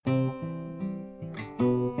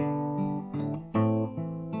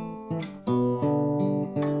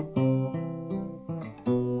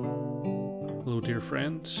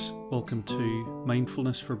friends. Welcome to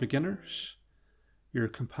Mindfulness for Beginners, your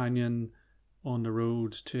companion on the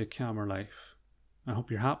road to a calmer life. I hope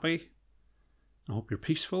you're happy. I hope you're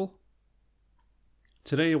peaceful.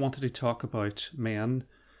 Today I wanted to talk about men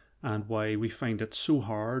and why we find it so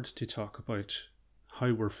hard to talk about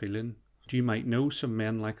how we're feeling. You might know some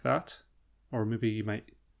men like that, or maybe you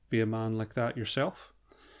might be a man like that yourself.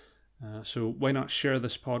 So why not share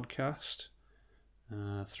this podcast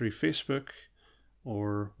through Facebook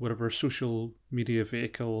or whatever social media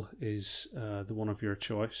vehicle is the one of your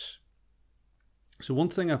choice. So one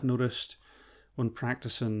thing I've noticed when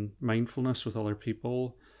practicing mindfulness with other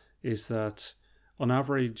people is that on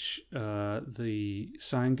average the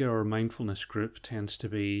Sangha or mindfulness group tends to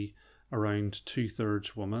be around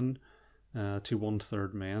 2/3 women to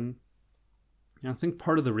 1/3 men. And I think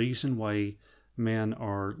part of the reason why men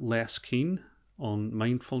are less keen on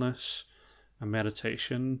mindfulness and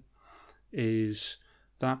meditation is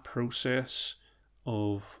that process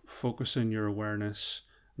of focusing your awareness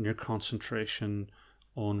and your concentration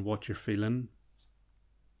on what you're feeling.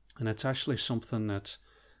 And it's actually something that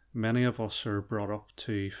many of us are brought up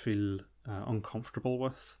to feel uncomfortable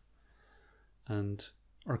with. And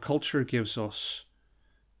our culture gives us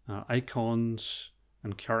icons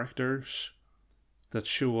and characters that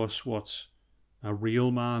show us what a real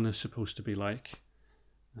man is supposed to be like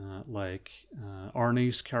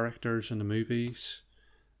Arnie's characters in the movies.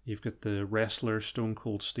 You've got the wrestler Stone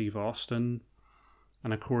Cold Steve Austin,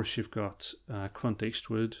 and of course you've got Clint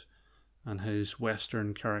Eastwood and his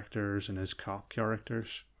Western characters and his cop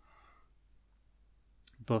characters.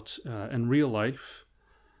 But in real life,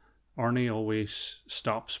 Arnie always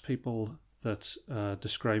stops people that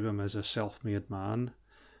describe him as a self-made man,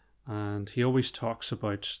 and he always talks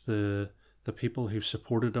about the people who've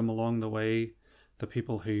supported him along the way, the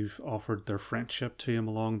people who've offered their friendship to him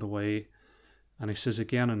along the way. And he says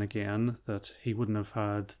again and again that he wouldn't have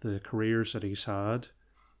had the careers that he's had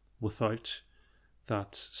without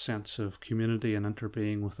that sense of community and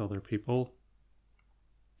interbeing with other people.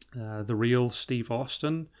 The real Steve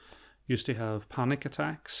Austin used to have panic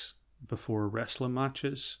attacks before wrestling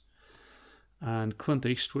matches. And Clint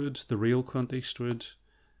Eastwood, the real Clint Eastwood,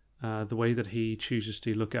 the way that he chooses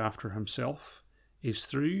to look after himself is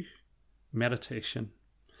through meditation.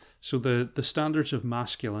 So the standards of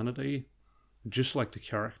masculinity, just like the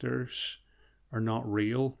characters, are not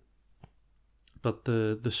real. But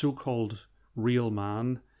the so-called real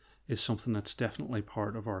man is something that's definitely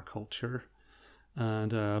part of our culture.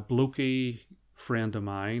 And a blokey friend of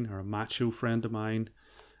mine, or a macho friend of mine,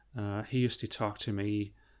 he used to talk to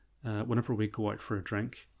me whenever we go out for a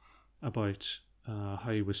drink about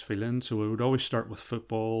how he was feeling. So we would always start with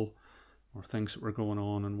football or things that were going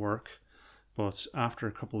on in work. But after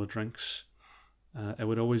a couple of drinks, it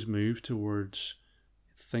would always move towards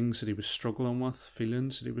things that he was struggling with,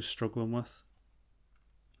 feelings that he was struggling with.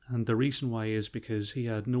 And the reason why is because he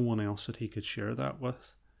had no one else that he could share that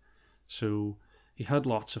with. So he had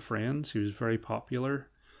lots of friends. He was very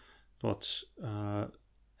popular. But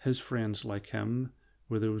his friends like him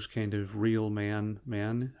were those kind of real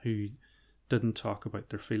men who didn't talk about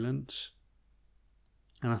their feelings.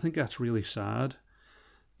 And I think that's really sad.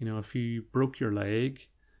 You know, if you broke your leg,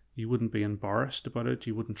 you wouldn't be embarrassed about it.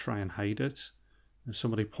 You wouldn't try and hide it. If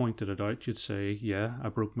somebody pointed it out, you'd say, yeah, I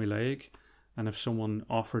broke my leg. And if someone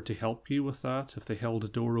offered to help you with that, if they held a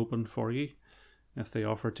door open for you, if they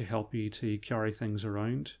offered to help you to carry things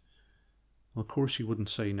around, well, of course you wouldn't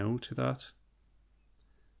say no to that.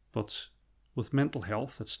 But with mental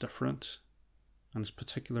health, it's different. And it's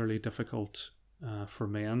particularly difficult for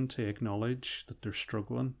men to acknowledge that they're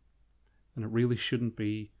struggling. And it really shouldn't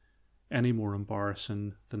be any more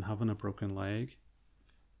embarrassing than having a broken leg.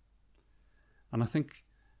 And I think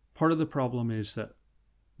part of the problem is that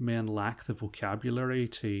men lack the vocabulary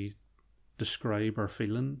to describe our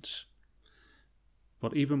feelings.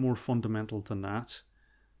 But even more fundamental than that,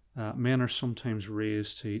 men are sometimes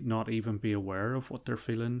raised to not even be aware of what they're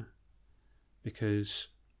feeling because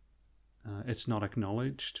it's not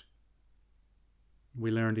acknowledged.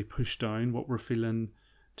 We learn to push down what we're feeling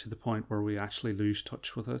to the point where we actually lose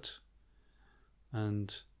touch with it.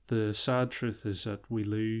 And the sad truth is that we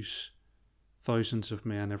lose thousands of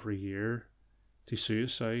men every year to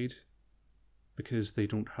suicide because they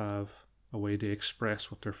don't have a way to express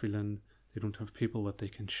what they're feeling. They don't have people that they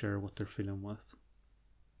can share what they're feeling with.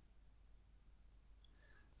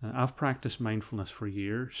 I've practiced mindfulness for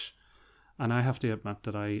years, and I have to admit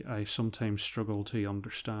that I sometimes struggle to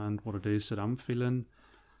understand what it is that I'm feeling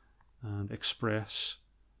and express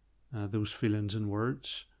those feelings in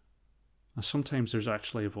words. And sometimes there's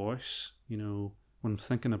actually a voice, when I'm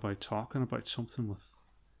thinking about talking about something with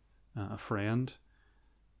a friend,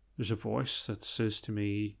 there's a voice that says to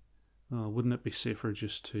me, oh, wouldn't it be safer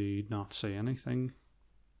just to not say anything?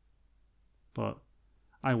 But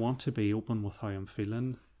I want to be open with how I'm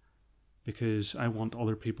feeling, because I want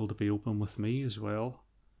other people to be open with me as well.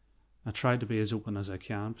 I try to be as open as I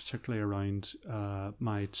can, particularly around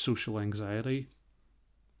my social anxiety,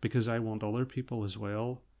 because I want other people as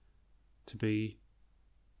well to be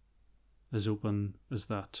as open as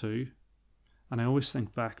that too. And I always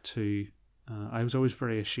think back to, I was always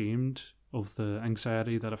very ashamed of the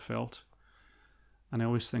anxiety that I felt. And I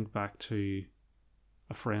always think back to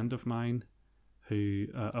a friend of mine who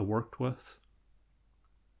I worked with,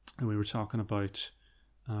 and we were talking about,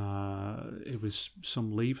 it was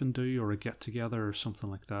some leave and do or a get together or something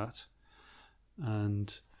like that.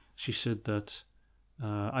 And she said that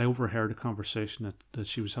I overheard a conversation that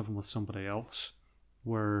she was having with somebody else,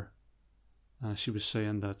 where she was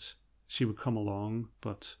saying that she would come along,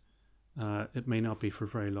 but it may not be for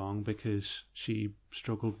very long because she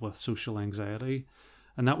struggled with social anxiety.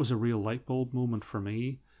 And that was a real light bulb moment for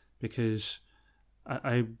me, because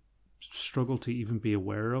I struggled to even be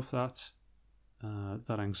aware of that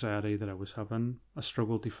anxiety that I was having. I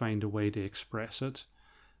struggled to find a way to express it,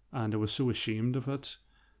 and I was so ashamed of it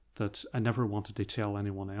that I never wanted to tell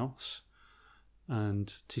anyone else. And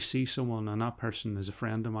to see someone, and that person is a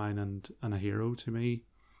friend of mine and a hero to me,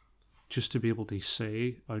 just to be able to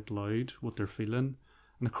say out loud what they're feeling.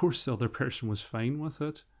 And of course the other person was fine with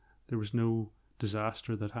it. There was no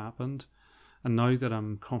disaster that happened. And now that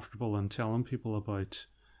I'm comfortable in telling people about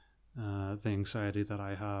the anxiety that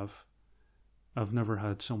I have, I've never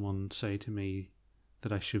had someone say to me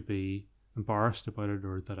that I should be embarrassed about it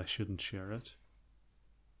or that I shouldn't share it.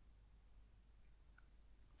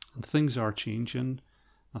 And things are changing.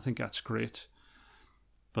 I think that's great.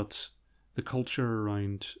 But the culture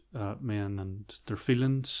around men and their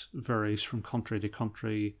feelings varies from country to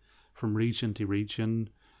country, from region to region,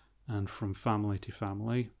 and from family to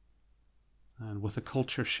family. And with a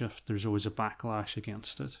culture shift, there's always a backlash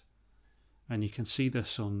against it. And you can see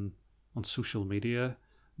this on social media,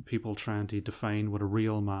 people trying to define what a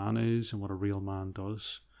real man is and what a real man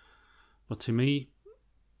does. But to me,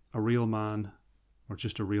 a real man, or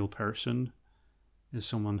just a real person, is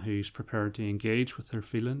someone who's prepared to engage with their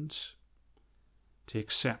feelings, to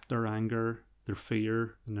accept their anger, their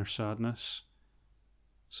fear, and their sadness,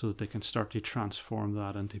 so that they can start to transform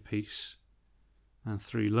that into peace. And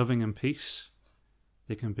through living in peace,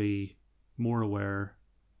 they can be more aware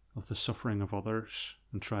of the suffering of others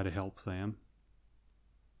and try to help them.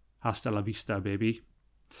 Hasta la vista, baby.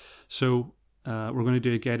 So we're going to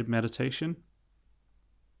do a guided meditation.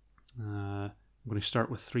 I'm going to start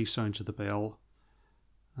with 3 sounds of the bell,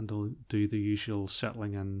 and I'll do the usual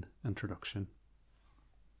settling in introduction.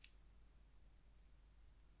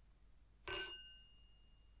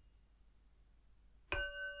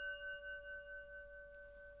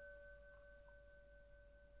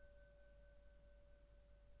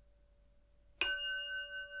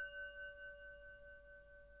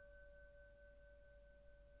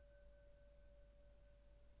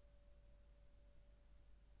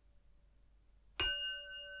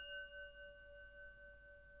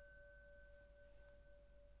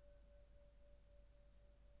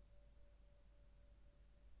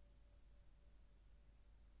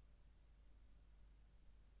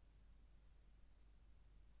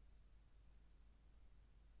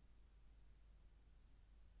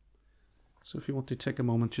 So if you want to take a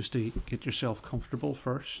moment just to get yourself comfortable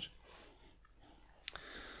first.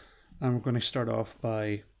 And we're going to start off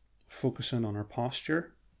by focusing on our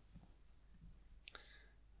posture.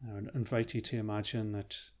 I would invite you to imagine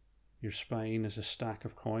that your spine is a stack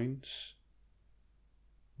of coins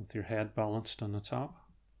with your head balanced on the top.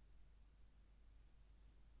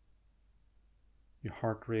 Your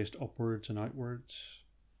heart raised upwards and outwards,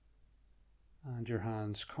 and your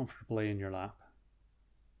hands comfortably in your lap.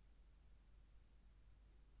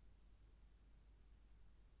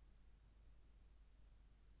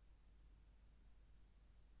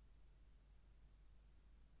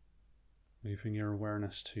 Moving your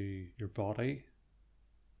awareness to your body,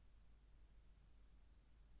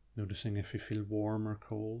 noticing if you feel warm or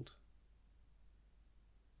cold,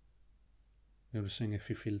 noticing if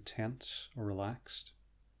you feel tense or relaxed.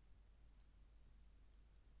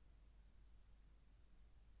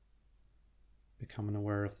 Becoming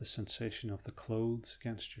aware of the sensation of the clothes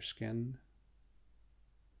against your skin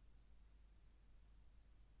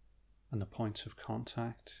and the points of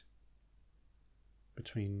contact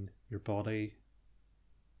between your body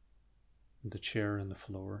and the chair and the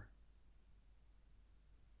floor.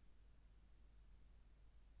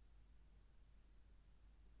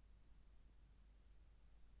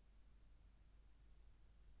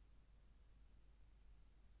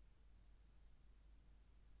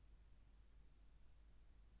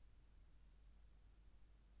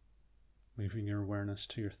 moving your awareness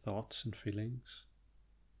to your thoughts and feelings.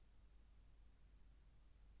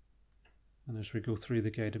 And as we go through the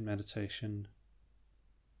guided meditation,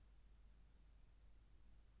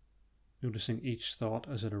 noticing each thought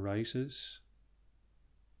as it arises.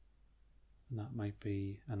 And that might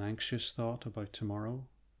be an anxious thought about tomorrow.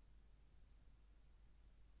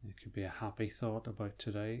 It could be a happy thought about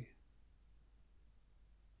today.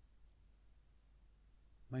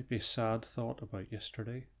 It might be a sad thought about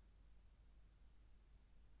yesterday.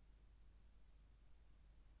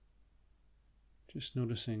 Just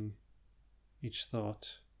noticing each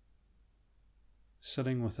thought,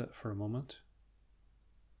 sitting with it for a moment,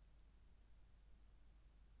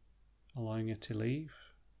 allowing it to leave,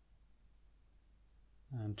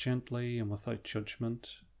 and gently and without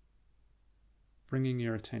judgment, bringing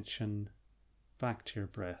your attention back to your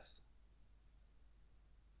breath.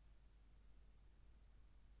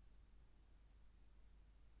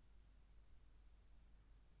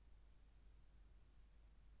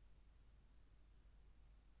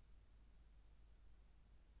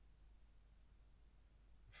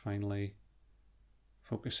 Finally,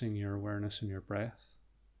 focusing your awareness on your breath,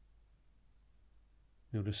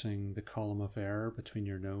 noticing the column of air between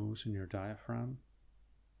your nose and your diaphragm.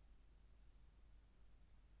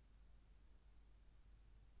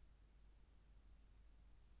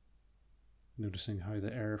 Noticing how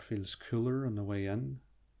the air feels cooler on the way in,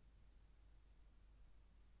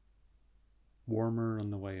 warmer on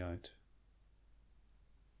the way out.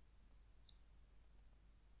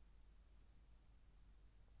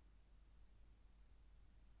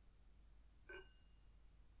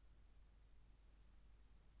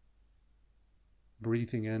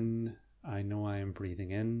 Breathing in, I know I am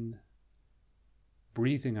breathing in.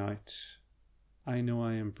 Breathing out, I know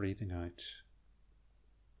I am breathing out.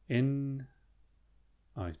 In,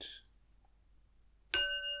 out.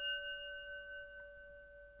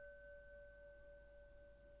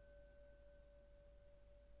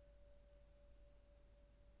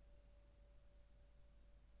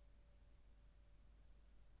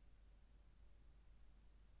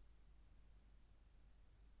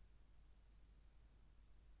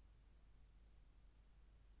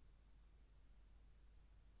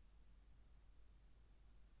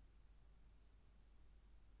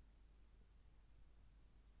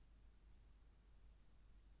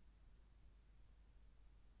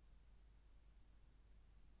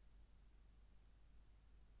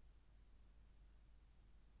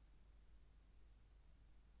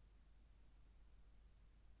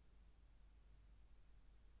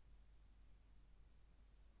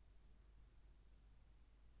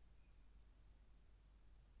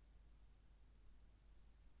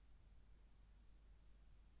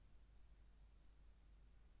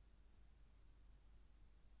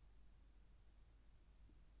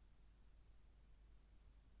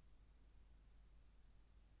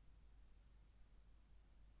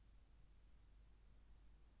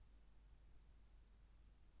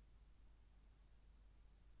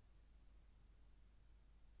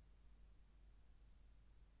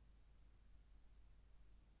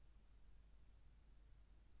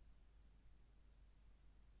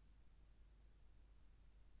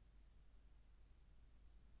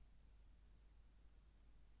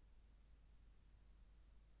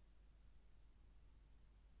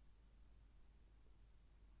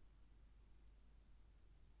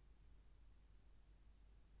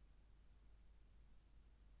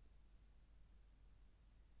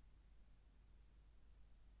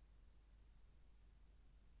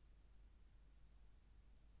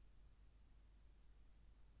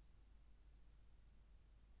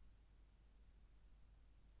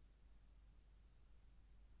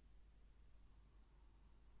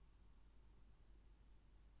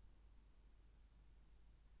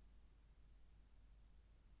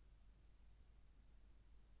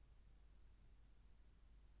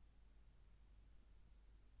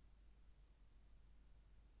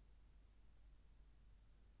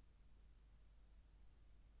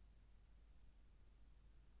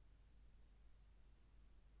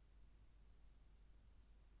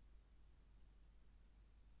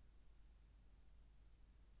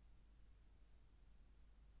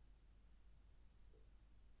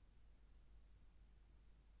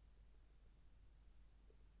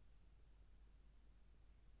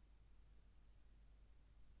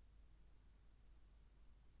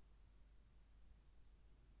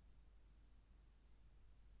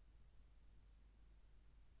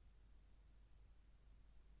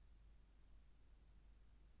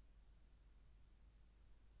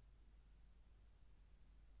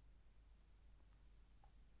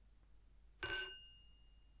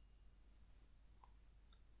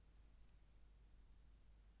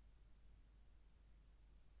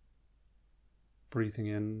 Breathing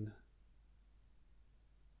in,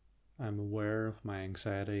 I'm aware of my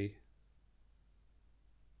anxiety.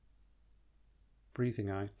 Breathing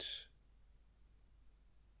out,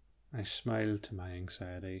 I smile to my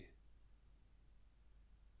anxiety.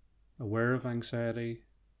 Aware of anxiety,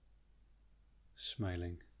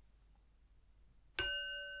 smiling.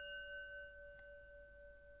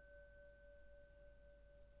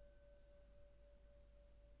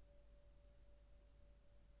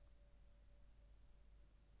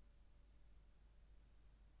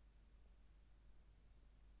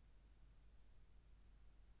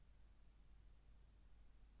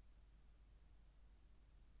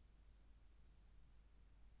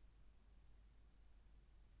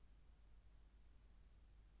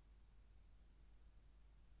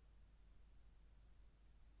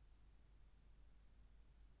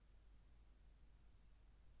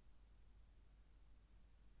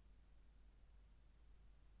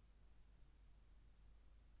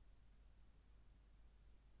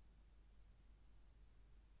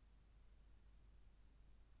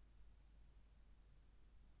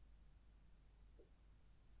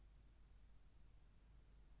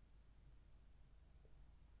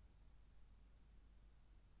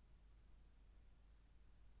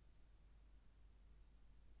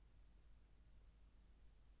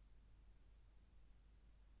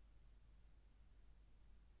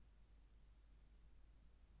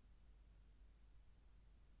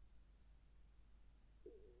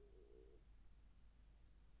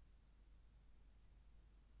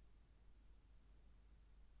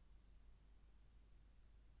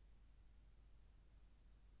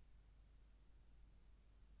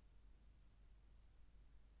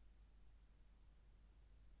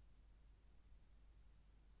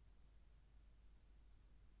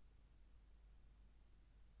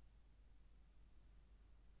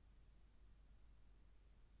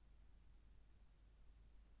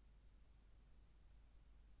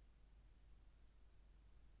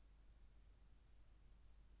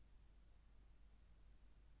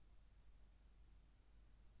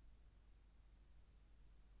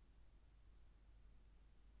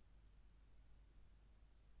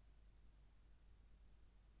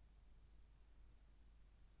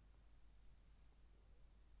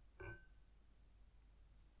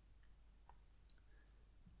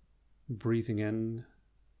 Breathing in,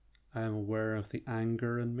 I am aware of the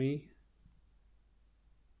anger in me.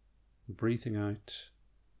 Breathing out,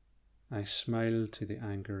 I smile to the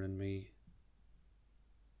anger in me.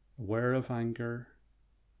 Aware of anger,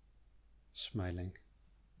 smiling.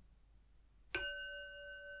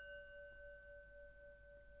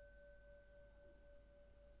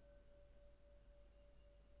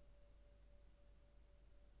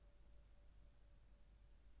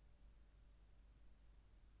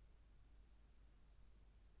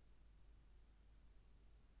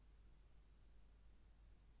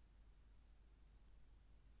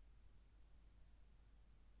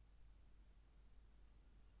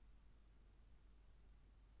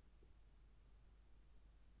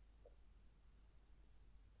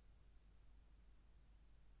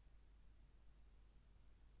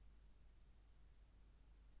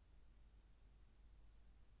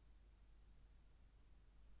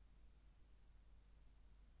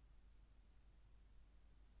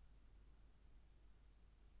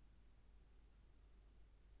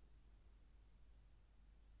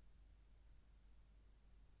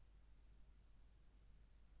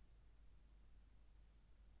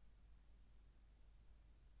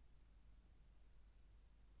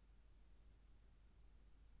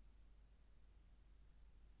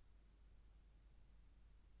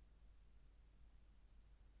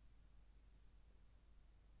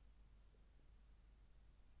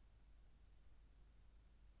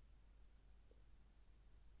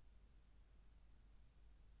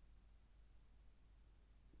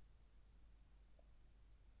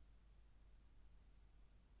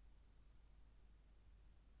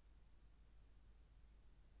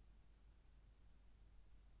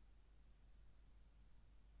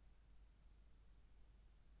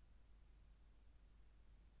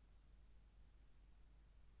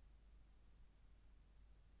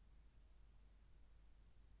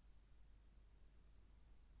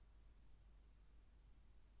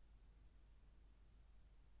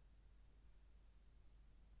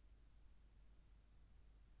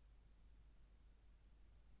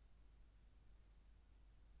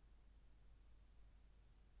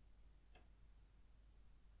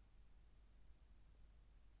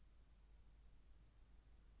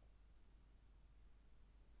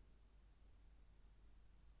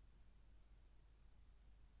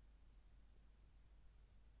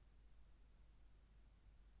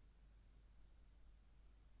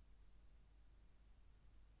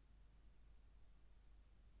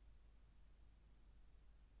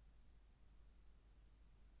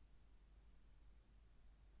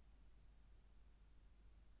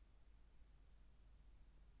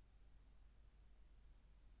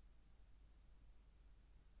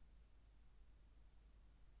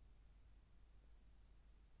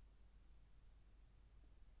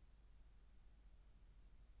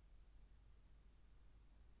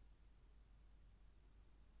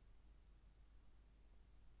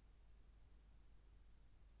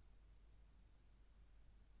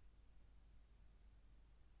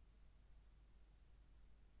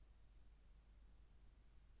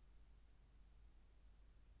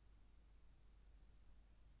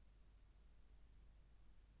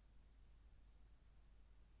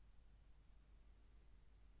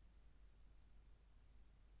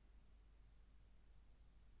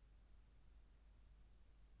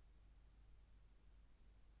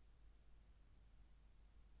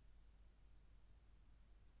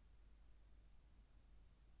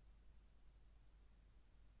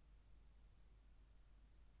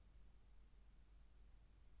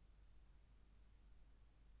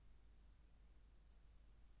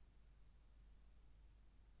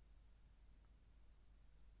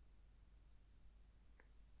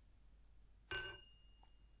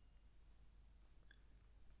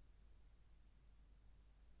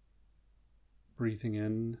 Breathing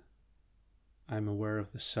in, I'm aware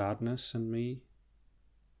of the sadness in me.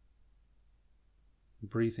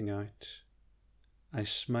 Breathing out, I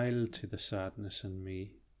smile to the sadness in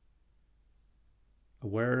me.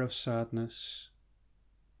 Aware of sadness,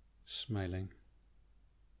 smiling.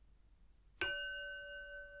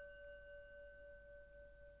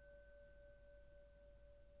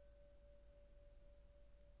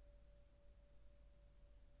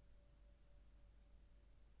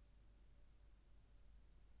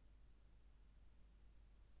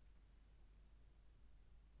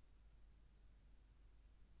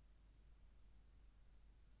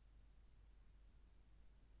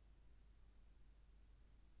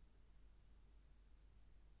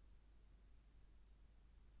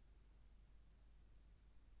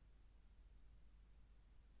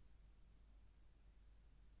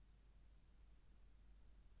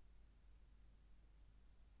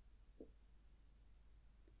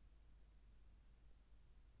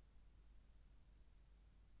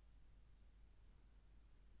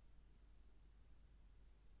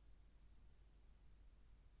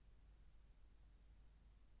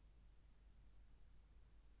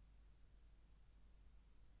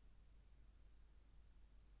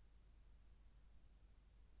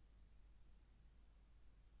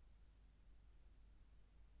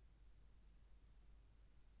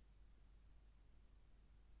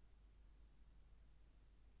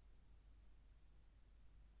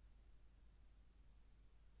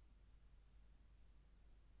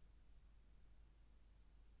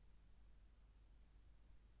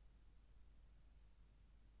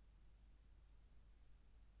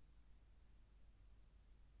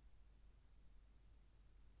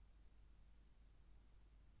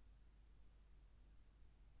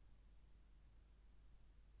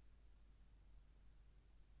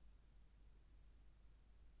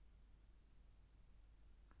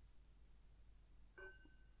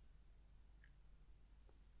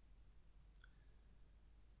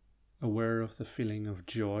 Aware of the feeling of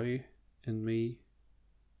joy in me,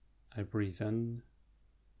 I breathe in,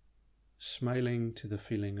 smiling to the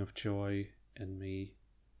feeling of joy in me,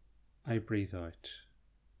 I breathe out.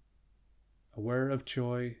 Aware of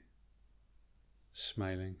joy,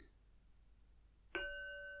 smiling.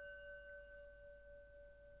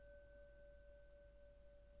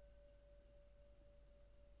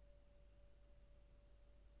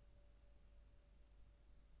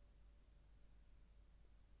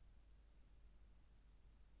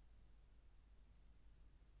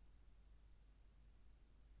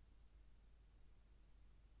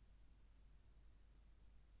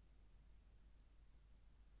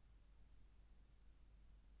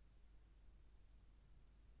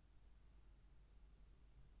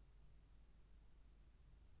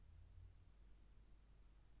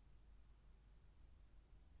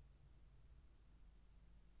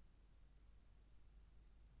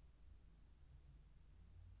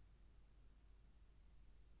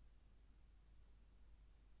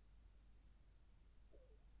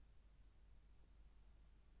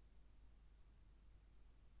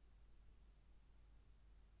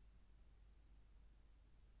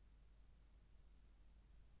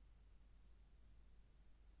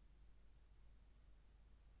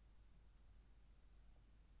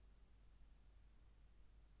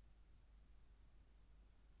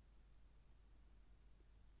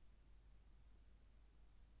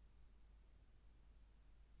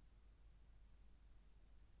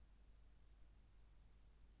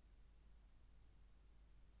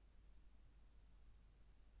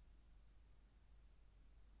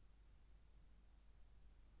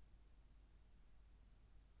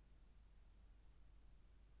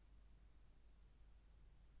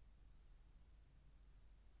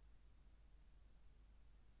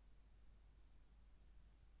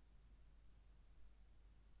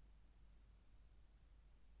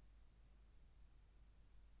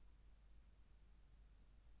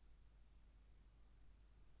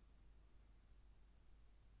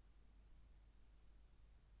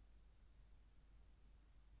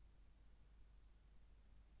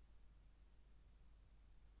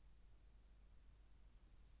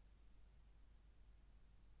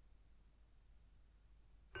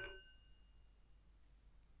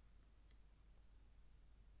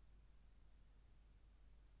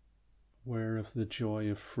 Aware of the joy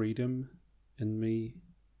of freedom in me,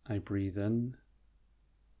 I breathe in,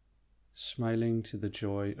 smiling to the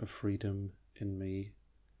joy of freedom in me,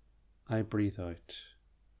 I breathe out.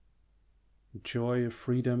 Joy of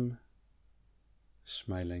freedom,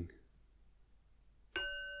 smiling.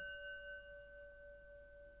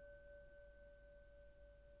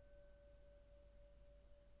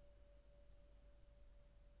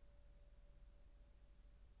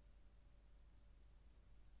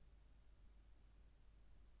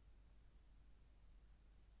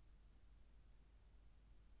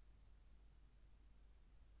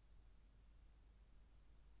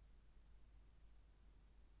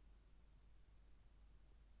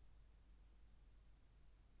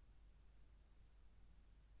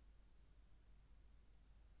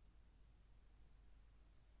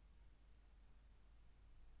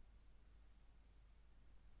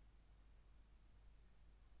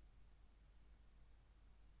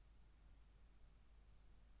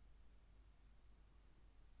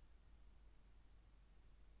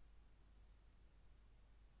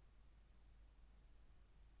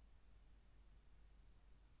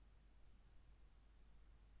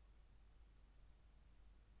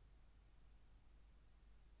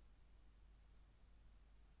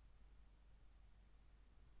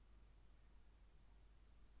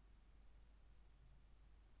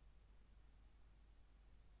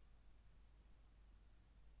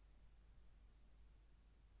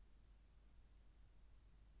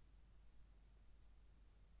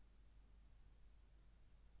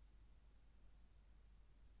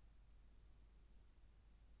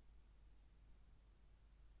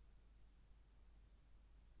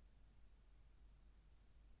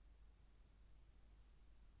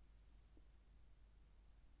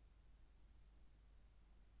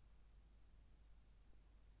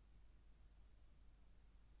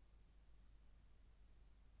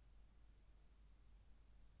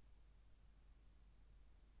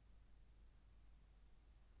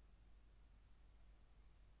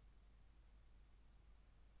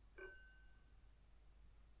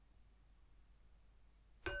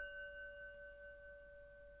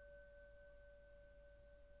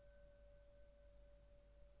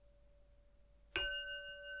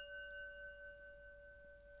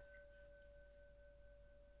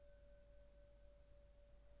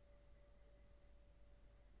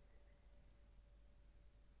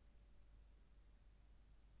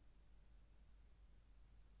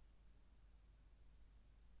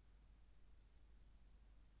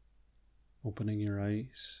 opening your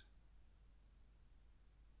eyes,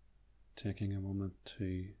 taking a moment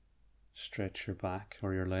to stretch your back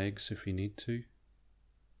or your legs if you need to.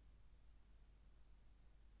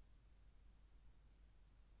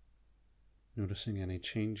 Noticing any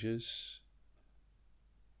changes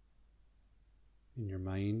in your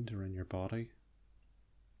mind or in your body.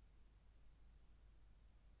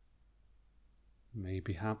 May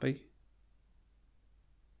be happy,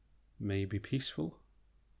 may be peaceful,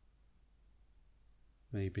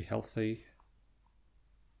 may be healthy,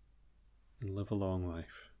 and live a long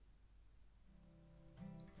life.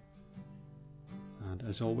 And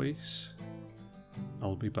as always,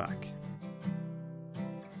 I'll be back.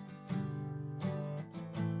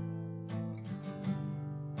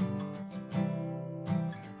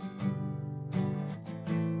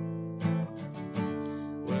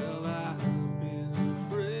 Well, I've been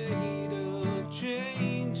afraid of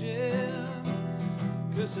changing,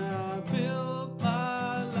 'cause I built